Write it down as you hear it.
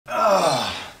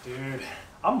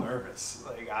I'm nervous.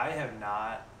 Like, I have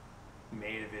not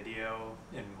made a video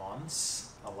in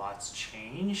months. A lot's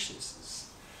changed. This is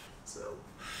so.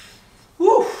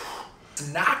 Woo!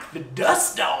 Knock the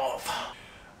dust off.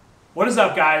 What is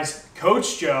up, guys?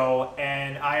 Coach Joe,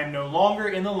 and I am no longer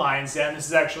in the Lion's Den. This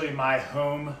is actually my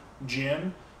home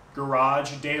gym,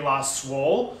 Garage de la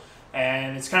Swole,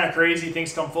 and it's kind of crazy.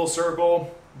 Things come full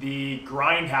circle. The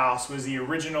Grindhouse was the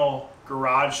original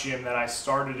garage gym that I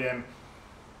started in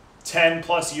 10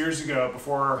 plus years ago,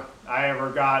 before I ever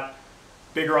got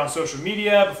bigger on social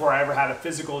media, before I ever had a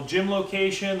physical gym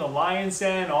location, the Lion's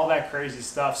Den, all that crazy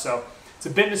stuff. So it's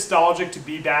a bit nostalgic to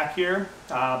be back here,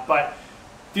 but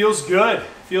feels good,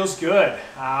 feels good.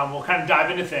 We'll kind of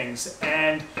dive into things.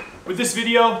 And with this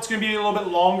video, it's gonna be a little bit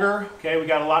longer, okay? We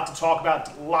got a lot to talk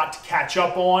about, a lot to catch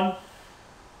up on.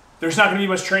 There's not gonna be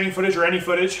much training footage or any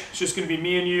footage. It's just gonna be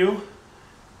me and you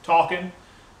talking,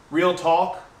 real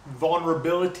talk,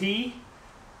 vulnerability,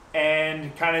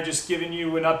 and kind of just giving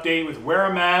you an update with where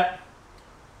I'm at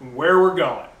and where we're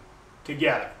going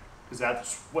together, because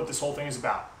that's what this whole thing is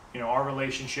about. You know, our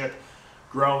relationship,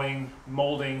 growing,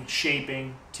 molding,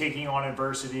 shaping, taking on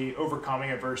adversity, overcoming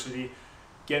adversity,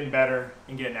 getting better,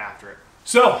 and getting after it.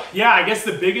 So yeah, I guess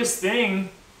the biggest thing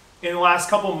in the last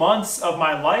couple months of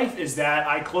my life is that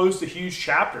I closed a huge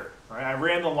chapter. Right? I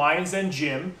ran the Lion's Den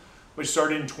gym, which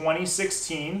started in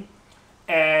 2016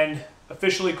 and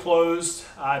officially closed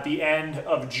at the end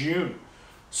of June.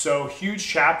 So huge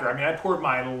chapter. I mean, I poured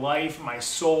my life, my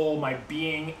soul, my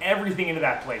being, everything into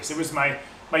that place. It was my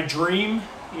dream,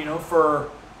 you know, for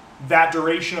that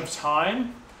duration of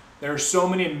time. There are so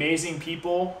many amazing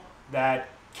people that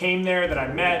came there, that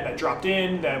I met, that dropped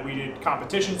in, that we did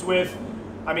competitions with.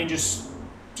 I mean, just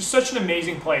such an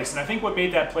amazing place. And I think what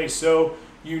made that place so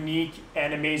unique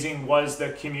and amazing was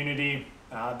the community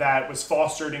that was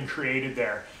fostered and created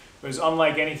there. It was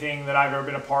unlike anything that I've ever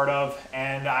been a part of,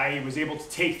 and I was able to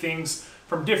take things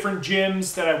from different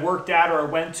gyms that I worked at or I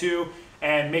went to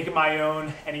and make it my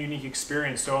own and a unique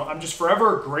experience. So I'm just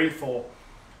forever grateful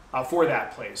for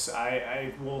that place.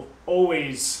 I will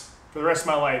always, for the rest of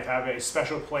my life, have a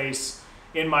special place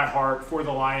in my heart for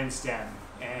the Lion's Den.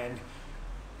 And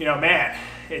you know, man,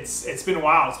 it's been a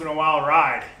while. It's been a wild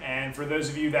ride. And for those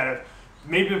of you that have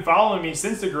maybe been following me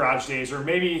since the garage days, or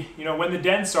maybe, you know, when the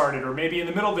den started, or maybe in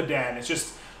the middle of the den, it's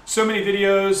just so many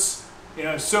videos, you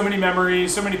know, so many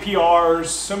memories, so many PRs,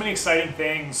 so many exciting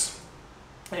things.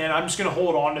 And I'm just going to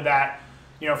hold on to that,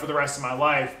 you know, for the rest of my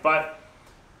life. But,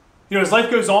 you know, as life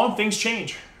goes on, things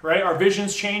change, right? Our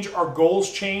visions change, our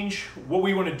goals change, what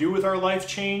we want to do with our life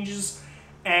changes.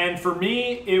 And for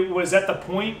me, it was at the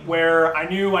point where I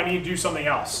knew I needed to do something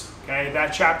else. Okay, that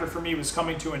chapter for me was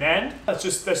coming to an end. That's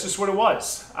just what it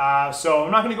was. So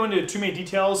I'm not going to go into too many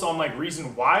details on like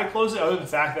reason why I closed it, other than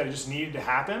the fact that it just needed to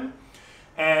happen.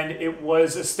 And it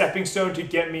was a stepping stone to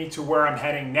get me to where I'm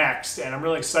heading next. And I'm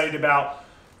really excited about,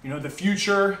 you know, the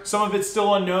future. Some of it's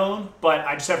still unknown, but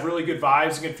I just have really good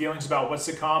vibes and good feelings about what's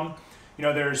to come. You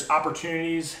know, there's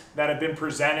opportunities that have been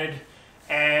presented,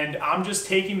 and I'm just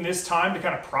taking this time to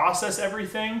kind of process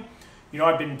everything. You know,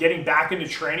 I've been getting back into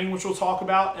training, which we'll talk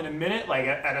about in a minute, like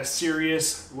at a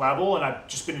serious level, and I've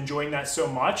just been enjoying that so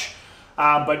much.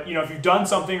 But, you know, if you've done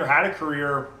something or had a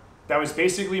career that was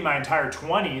basically my entire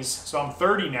 20s, so I'm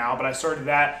 30 now, but I started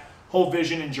that whole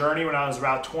vision and journey when I was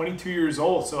about 22 years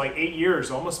old, so like 8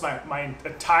 years, almost my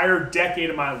entire decade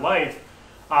of my life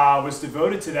was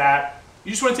devoted to that.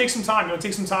 You just want to take some time. You want to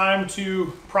take some time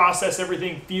to process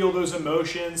everything, feel those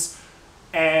emotions,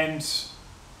 and,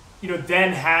 you know,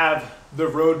 then have the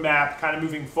roadmap kind of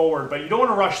moving forward. But you don't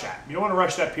want to rush that. You don't want to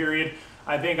rush that period.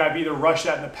 I think I've either rushed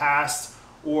that in the past,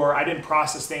 or I didn't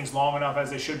process things long enough as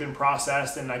they should have been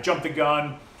processed, and I jumped the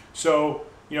gun. So,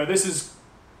 you know, this has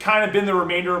kind of been the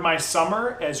remainder of my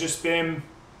summer, has just been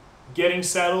getting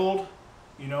settled,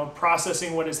 you know,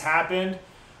 processing what has happened,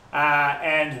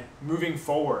 and moving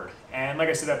forward. And like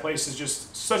I said, that place is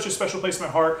just such a special place in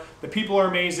my heart. The people are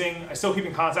amazing. I still keep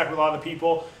in contact with a lot of the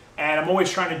people, and I'm always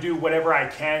trying to do whatever I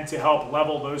can to help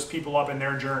level those people up in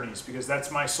their journeys, because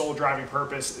that's my sole driving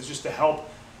purpose, is just to help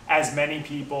as many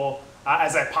people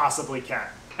as I possibly can.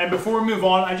 And before we move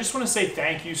on, I just want to say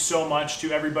thank you so much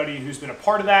to everybody who's been a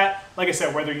part of that. Like I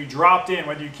said, whether you dropped in,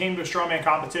 whether you came to a strongman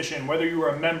competition, whether you were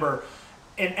a member,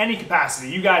 in any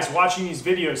capacity, you guys watching these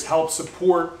videos help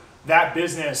support that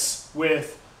business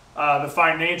with the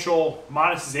financial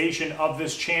monetization of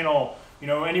this channel. You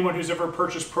know, anyone who's ever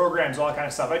purchased programs, all that kind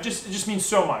of stuff. It just means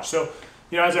so much. So,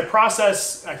 you know, as I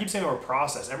process, I keep saying the word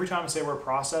process. Every time I say the word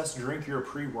process, drink your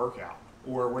pre-workout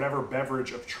or whatever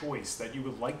beverage of choice that you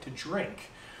would like to drink,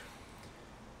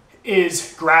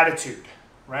 is gratitude,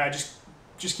 right? I just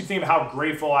just keep thinking about how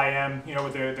grateful I am, you know,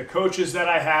 with the coaches that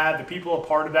I had, the people a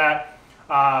part of that,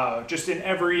 just in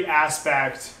every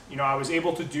aspect. You know, I was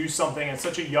able to do something at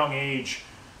such a young age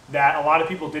that a lot of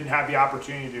people didn't have the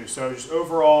opportunity to do. So just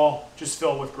overall, just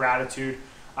filled with gratitude,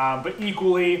 but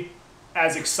equally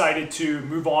as excited to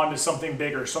move on to something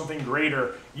bigger, something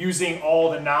greater, using all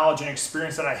the knowledge and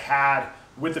experience that I had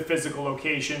with the physical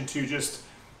location to just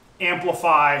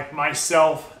amplify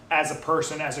myself as a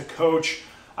person, as a coach,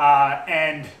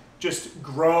 and just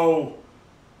grow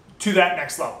to that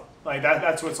next level. Like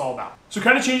that's what it's all about. So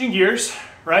kind of changing gears,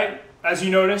 right? As you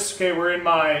notice, okay, we're in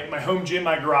my home gym,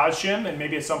 my garage gym, and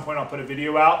maybe at some point I'll put a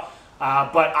video out.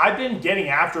 But I've been getting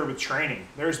after it with training.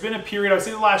 There's been a period, I would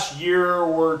say the last year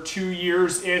or 2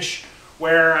 years-ish,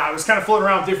 where I was kind of floating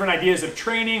around with different ideas of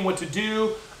training, what to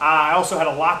do. I also had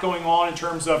a lot going on in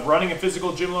terms of running a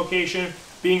physical gym location,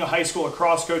 being a high school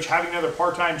lacrosse coach, having another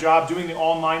part-time job, doing the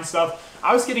online stuff.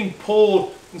 I was getting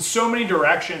pulled in so many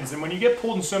directions, and when you get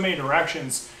pulled in so many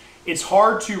directions, it's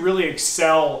hard to really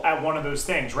excel at one of those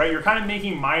things, right? You're kind of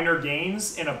making minor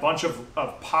gains in a bunch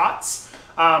of pots,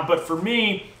 but for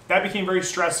me, that became very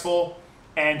stressful,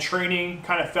 and training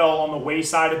kind of fell on the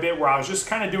wayside a bit, where I was just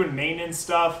kind of doing maintenance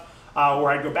stuff, where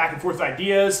I'd go back and forth with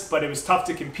ideas, but it was tough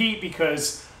to compete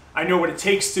because I know what it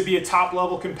takes to be a top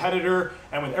level competitor,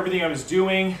 and with everything I was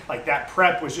doing, like that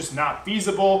prep was just not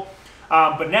feasible.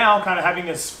 But now kind of having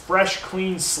this fresh,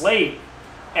 clean slate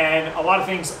and a lot of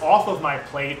things off of my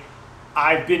plate,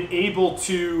 I've been able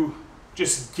to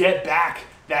just get back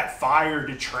that fire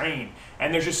to train.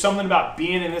 And there's just something about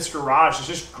being in this garage that's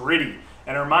just gritty.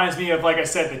 And it reminds me of, like I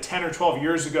said, the 10 or 12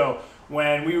 years ago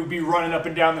when we would be running up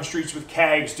and down the streets with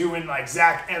kegs, doing like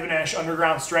Zach Evanesh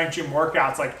underground strength gym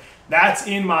workouts. Like that's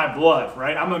in my blood,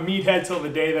 right? I'm a meathead till the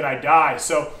day that I die.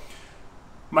 So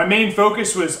my main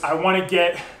focus was I want to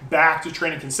get back to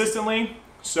training consistently.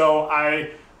 So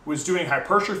I was doing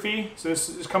hypertrophy. So this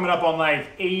is coming up on like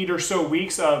 8 or so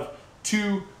weeks of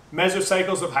 2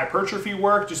 mesocycles of hypertrophy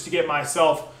work just to get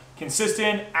myself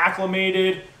consistent,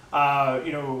 acclimated,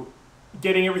 you know,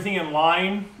 getting everything in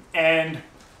line. And,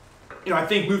 you know, I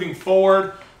think moving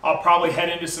forward, I'll probably head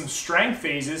into some strength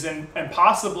phases and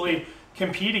possibly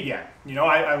compete again. You know,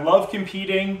 I love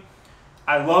competing.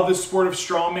 I love the sport of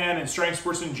strongman and strength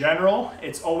sports in general.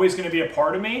 It's always going to be a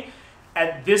part of me.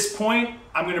 At this point,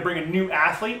 I'm going to bring a new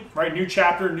athlete, right? New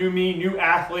chapter, new me, new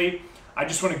athlete. I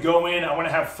just want to go in. I want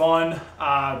to have fun.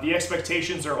 The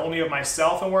expectations are only of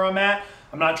myself and where I'm at.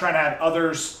 I'm not trying to have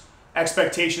others'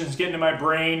 expectations get into my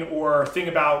brain or think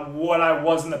about what I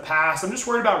was in the past. I'm just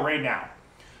worried about right now.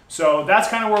 So that's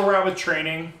kind of where we're at with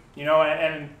training. You know,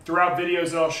 and throughout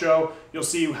videos that I'll show, you'll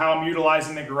see how I'm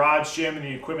utilizing the garage gym and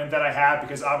the equipment that I have,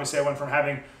 because obviously I went from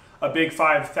having a big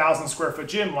 5,000 square foot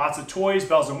gym, lots of toys,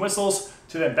 bells and whistles,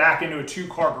 to then back into a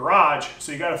 2-car garage.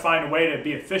 So you got to find a way to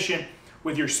be efficient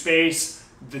with your space,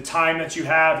 the time that you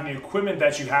have, and the equipment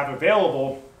that you have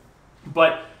available.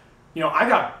 But, you know, I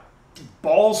got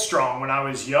balls strong when I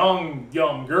was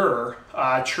younger,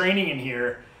 training in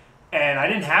here, and I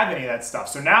didn't have any of that stuff.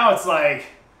 So now it's like,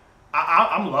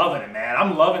 I'm loving it, man.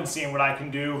 I'm loving seeing what I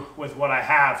can do with what I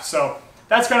have. So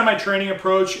that's kind of my training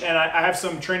approach, and I have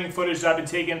some training footage that I've been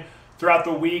taking throughout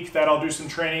the week that I'll do some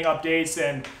training updates.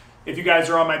 And if you guys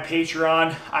are on my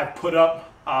Patreon, I've put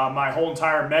up my whole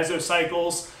entire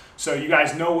mesocycles, so you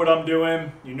guys know what I'm doing.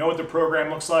 You know what the program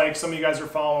looks like. Some of you guys are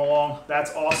following along.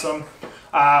 That's awesome.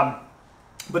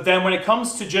 But then when it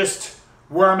comes to just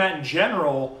where I'm at in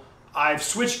general, I've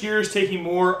switched gears, taking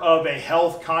more of a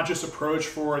health conscious approach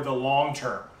for the long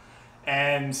term.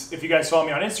 And if you guys follow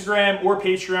me on Instagram or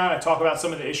Patreon, I talk about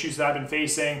some of the issues that I've been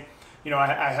facing. You know, I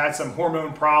had some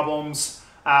hormone problems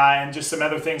and just some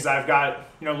other things that I've got,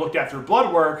 you know, looked at through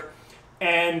blood work.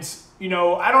 And, you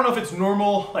know, I don't know if it's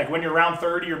normal, like when you're around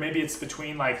 30, or maybe it's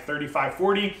between like 35,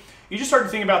 40, you just start to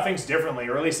think about things differently,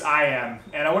 or at least I am.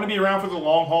 And I want to be around for the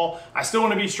long haul. I still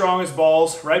want to be strong as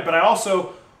balls, right? But I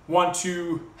also want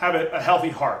to have a healthy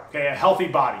heart, okay, a healthy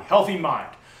body, healthy mind.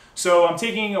 So I'm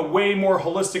taking a way more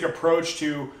holistic approach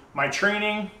to my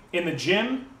training in the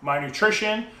gym, my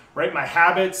nutrition, right, my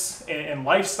habits and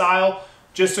lifestyle,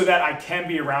 just so that I can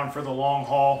be around for the long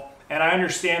haul. And I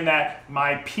understand that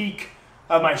my peak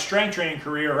of my strength training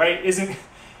career, right,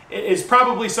 is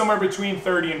probably somewhere between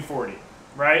 30 and 40,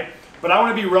 right? But I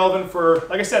want to be relevant for,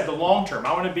 like I said, the long term.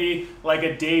 I want to be like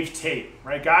a Dave Tate,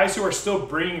 right? Guys who are still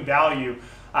bringing value,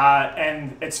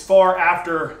 and it's far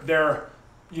after their,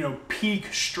 you know,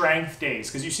 peak strength days.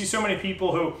 Because you see so many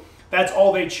people who that's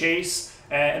all they chase,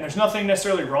 and there's nothing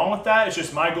necessarily wrong with that. It's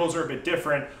just my goals are a bit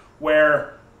different,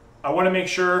 where I want to make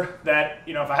sure that,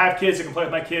 you know, if I have kids, I can play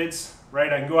with my kids,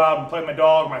 right? I can go out and play with my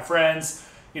dog, my friends,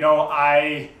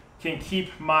 I can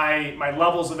keep my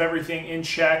levels of everything in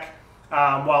check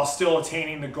while still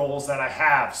attaining the goals that I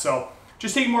have. So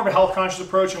just taking more of a health conscious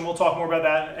approach, and we'll talk more about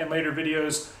that in later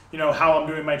videos, how I'm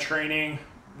doing my training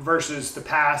versus the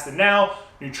past and now,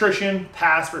 nutrition,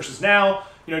 past versus now,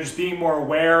 just being more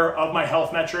aware of my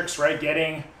health metrics, right?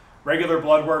 Getting regular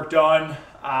blood work done,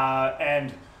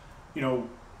 and,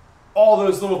 all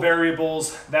those little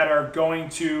variables that are going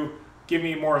to give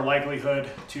me more likelihood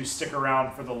to stick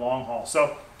around for the long haul.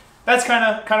 So that's kind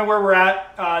of where we're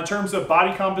at. In terms of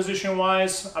body composition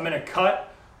wise, I'm in a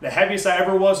cut. The heaviest I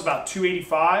ever was about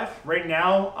 285. Right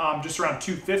now, I'm just around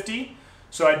 250.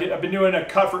 So I've been doing a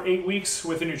cut for 8 weeks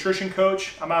with a nutrition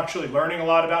coach. I'm actually learning a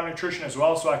lot about nutrition as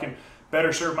well, so I can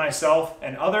better serve myself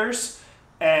and others.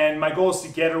 And my goal is to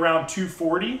get around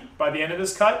 240 by the end of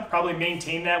this cut, probably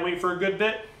maintain that weight for a good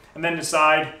bit, and then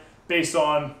decide based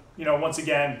on, once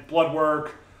again, blood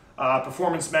work,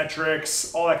 performance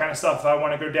metrics, all that kind of stuff, if I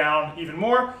want to go down even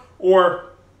more,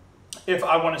 or if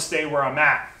I want to stay where I'm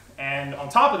at. And on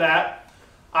top of that,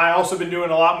 I also been doing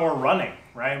a lot more running,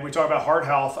 right? We talk about heart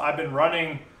health. I've been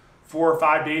running 4 or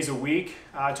 5 days a week.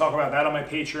 I talk about that on my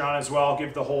Patreon as well. I'll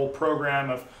give the whole program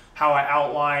of how I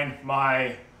outline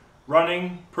my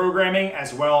running programming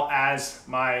as well as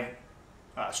my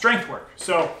strength work.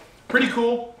 So pretty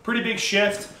cool, pretty big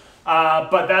shift.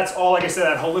 But that's all, like I said,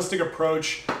 that holistic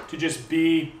approach to just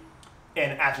be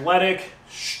an athletic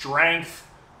strength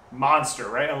monster,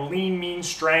 right? A lean, mean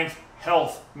strength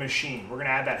health machine. We're going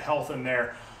to add that health in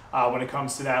there when it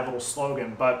comes to that little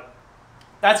slogan. But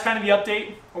that's kind of the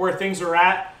update where things are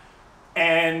at.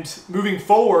 And moving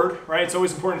forward, right, it's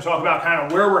always important to talk about kind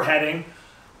of where we're heading.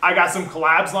 I got some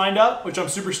collabs lined up, which I'm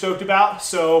super stoked about.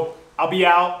 So I'll be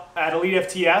out at Elite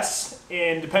FTS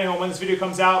in, depending on when this video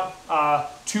comes out,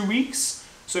 2 weeks.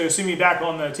 So you'll see me back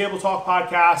on the Table Talk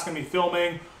podcast. Going to be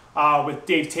filming with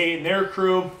Dave Tate and their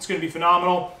crew. It's going to be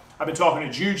phenomenal. I've been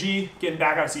talking to Juji, getting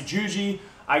back out to see Juji.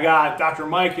 I got Dr.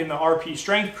 Mike and the RP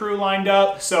Strength crew lined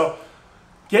up. So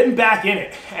getting back in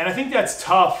it. And I think that's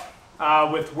tough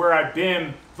with where I've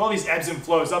been, with all these ebbs and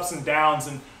flows, ups and downs.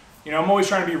 And, I'm always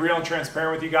trying to be real and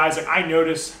transparent with you guys. Like, I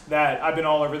notice that I've been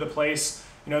all over the place.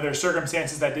 There's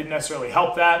circumstances that didn't necessarily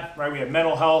help that, right? We have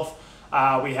mental health.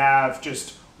 We have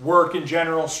just work in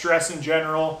general, stress in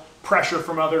general, pressure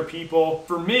from other people.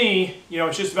 For me,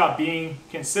 it's just about being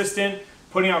consistent,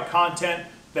 putting out content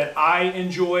that I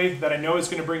enjoy, that I know is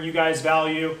going to bring you guys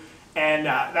value. And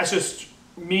that's just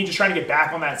me just trying to get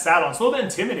back on that saddle. It's a little bit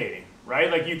intimidating,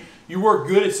 right? Like you work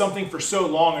good at something for so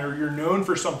long, or you're known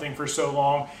for something for so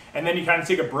long, and then you kind of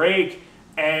take a break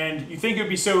and you think it would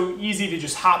be so easy to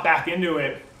just hop back into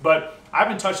it. But I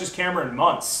haven't touched this camera in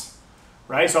months,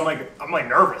 right? So I'm like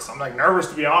nervous. I'm like nervous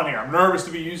to be on here. I'm nervous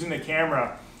to be using the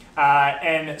camera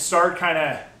and start kind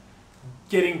of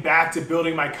getting back to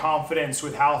building my confidence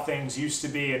with how things used to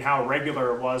be and how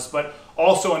regular it was, but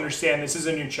also understand this is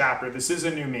a new chapter. This is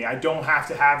a new me. I don't have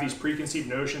to have these preconceived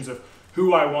notions of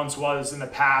who I once was in the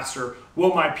past or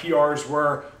what my PRs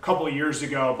were a couple of years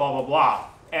ago, blah, blah, blah.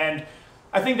 And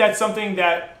I think that's something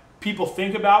that people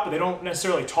think about, but they don't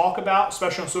necessarily talk about,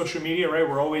 especially on social media, right?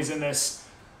 We're always in this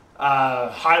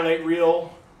highlight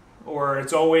reel, or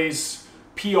it's always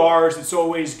PRs, it's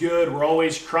always good, we're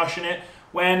always crushing it.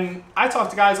 When I talk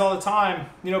to guys all the time,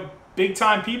 big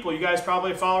time people you guys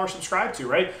probably follow or subscribe to,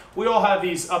 right? We all have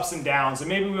these ups and downs, and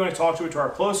maybe we want to talk to it to our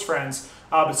close friends,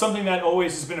 but something that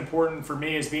always has been important for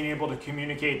me is being able to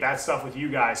communicate that stuff with you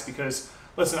guys, because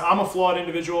listen, I'm a flawed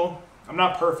individual. I'm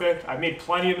not perfect. I've made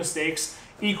plenty of mistakes.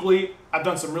 Equally, I've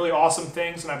done some really awesome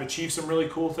things, and I've achieved some really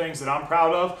cool things that I'm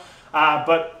proud of,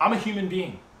 but I'm a human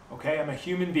being, okay? I'm a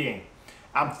human being.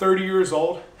 I'm 30 years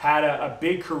old, had a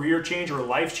big career change or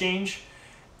life change,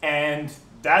 and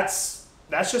that is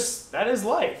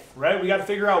life, right? We got to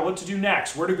figure out what to do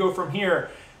next, where to go from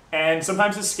here. And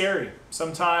sometimes it's scary.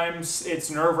 Sometimes it's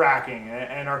nerve-wracking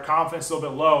and our confidence is a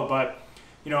little bit low, but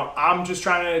I'm just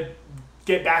trying to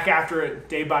get back after it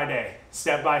day by day,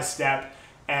 step by step,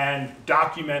 and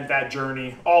document that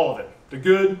journey, all of it. The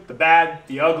good, the bad,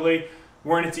 the ugly.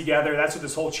 We're in it together. That's what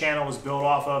this whole channel is built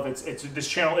off of. This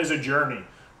channel is a journey,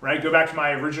 right? Go back to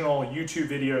my original YouTube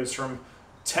videos from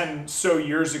 10 so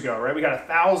years ago, right? We got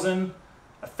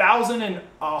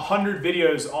 1,100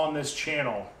 videos on this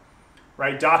channel,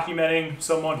 right? Documenting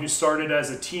someone who started as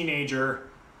a teenager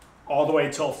all the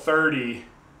way till 30,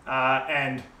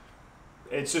 and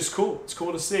it's just cool. It's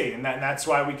cool to see, and that's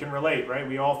why we can relate, right?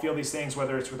 We all feel these things,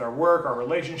 whether it's with our work, our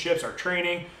relationships, our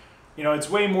training. It's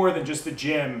way more than just the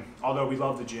gym, although we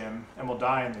love the gym and we'll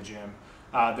die in the gym.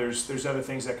 There's other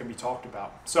things that can be talked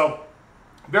about. So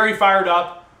very fired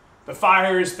up. The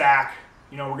fire is back.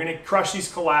 You know, we're gonna crush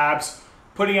these collabs,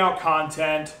 putting out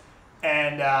content,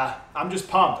 and I'm just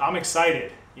pumped. I'm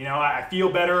excited. You know, I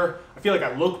feel better. I feel like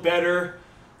I look better,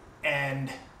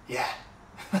 and yeah,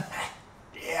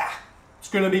 yeah, it's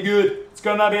gonna be good. It's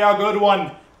gonna be a good one.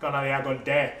 It's gonna be a good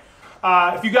day.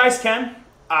 If you guys can,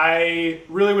 I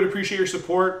really would appreciate your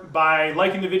support by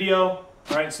liking the video,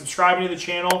 right, subscribing to the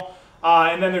channel,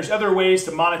 and then there's other ways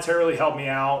to monetarily help me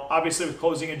out. Obviously, with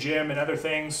closing a gym and other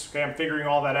things, okay, I'm figuring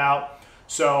all that out.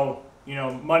 So, you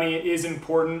know, money is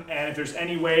important, and if there's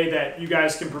any way that you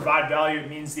guys can provide value, it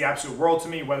means the absolute world to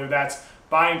me, whether that's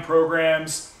buying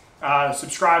programs,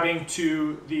 subscribing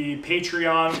to the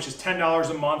Patreon, which is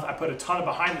 $10 a month. I put a ton of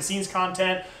behind the scenes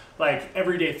content, like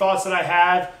everyday thoughts that I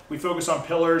have. We focus on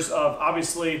pillars of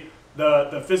obviously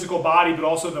the physical body, but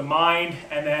also the mind,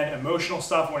 and then emotional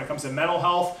stuff when it comes to mental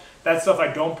health. That stuff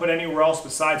I don't put anywhere else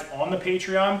besides on the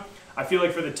Patreon. I feel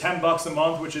like for the $10 a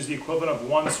month, which is the equivalent of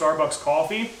one Starbucks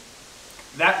coffee,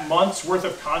 that month's worth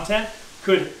of content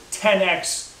could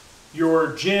 10x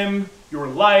your gym, your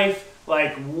life,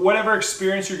 like whatever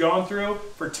experience you're going through.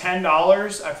 For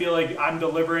 $10, I feel like I'm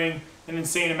delivering an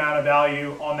insane amount of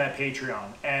value on that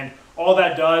Patreon. And all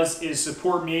that does is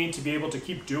support me to be able to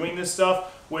keep doing this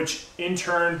stuff, which in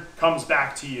turn comes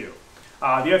back to you. The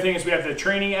other thing is we have the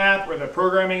training app or the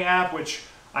programming app, which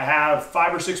I have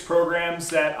 5 or 6 programs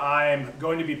that I'm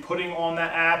going to be putting on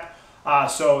that app.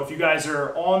 So if you guys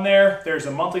are on there, there's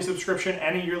a monthly subscription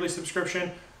and a yearly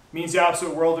subscription. Means the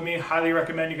absolute world to me. Highly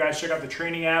recommend you guys check out the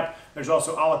training app. There's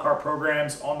also a la carte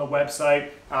programs on the website.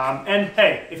 And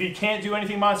hey, if you can't do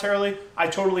anything monetarily, I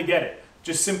totally get it.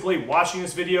 Just simply watching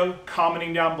this video,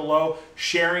 commenting down below,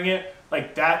 sharing it,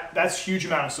 like that's a huge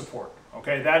amount of support.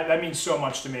 Okay, that means so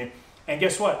much to me. And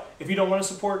guess what? If you don't want to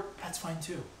support, that's fine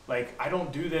too. Like, I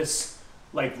don't do this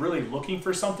like really looking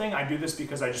for something. I do this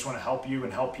because I just want to help you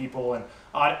and help people. And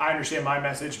I understand my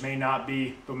message may not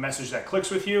be the message that clicks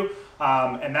with you,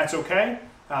 and that's okay.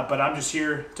 But I'm just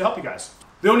here to help you guys.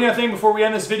 The only other thing before we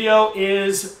end this video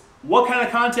is what kind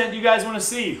of content do you guys want to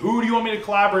see? Who do you want me to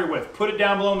collaborate with? Put it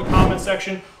down below in the comment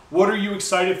section. What are you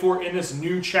excited for in this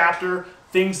new chapter?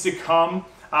 Things to come.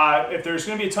 If there's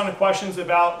going to be a ton of questions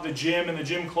about the gym and the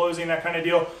gym closing, that kind of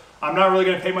deal, I'm not really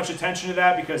going to pay much attention to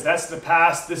that because that's the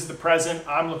past, this is the present.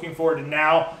 I'm looking forward to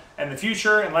now and the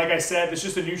future. And like I said, it's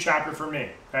just a new chapter for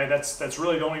me. Okay, that's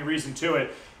really the only reason to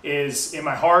it is in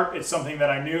my heart. It's something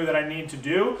that I knew that I need to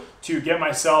do to get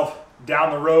myself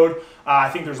down the road. I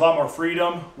think there's a lot more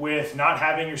freedom with not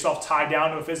having yourself tied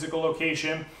down to a physical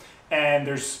location, and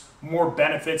there's more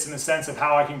benefits in the sense of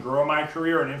how I can grow my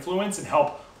career and influence and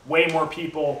help way more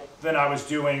people than I was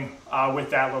doing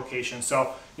with that location.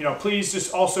 So, you know, please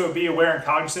just also be aware and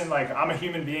cognizant, like I'm a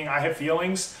human being, I have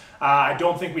feelings. I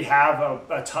don't think we have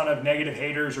a ton of negative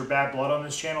haters or bad blood on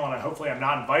this channel, and hopefully I'm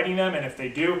not inviting them. And if they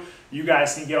do, you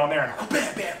guys can get on there and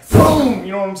bam, bam, boom,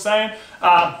 you know what I'm saying?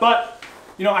 But,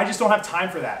 you know, I just don't have time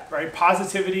for that, right?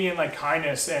 Positivity and like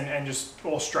kindness and just,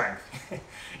 well, strength,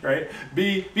 right?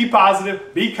 Be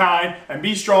positive, be kind, and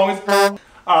be strong.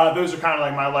 Those are kind of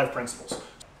like my life principles.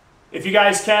 If you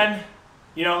guys can,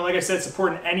 you know, like I said,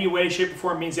 support in any way, shape, or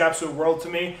form means the absolute world to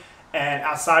me. And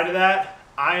outside of that,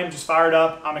 I am just fired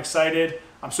up. I'm excited.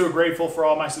 I'm so grateful for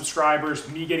all my subscribers,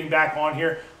 me getting back on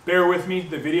here. Bear with me.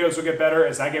 The videos will get better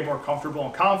as I get more comfortable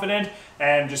and confident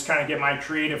and just kind of get my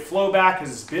creative flow back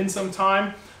because it's been some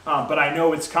time, but I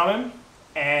know it's coming.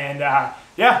 And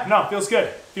yeah, no, it feels good.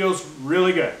 Feels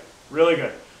really good. Really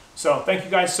good. So thank you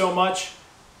guys so much.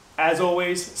 As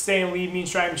always, stay in lead, mean,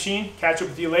 striving machine. Catch up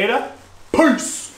with you later. Peace!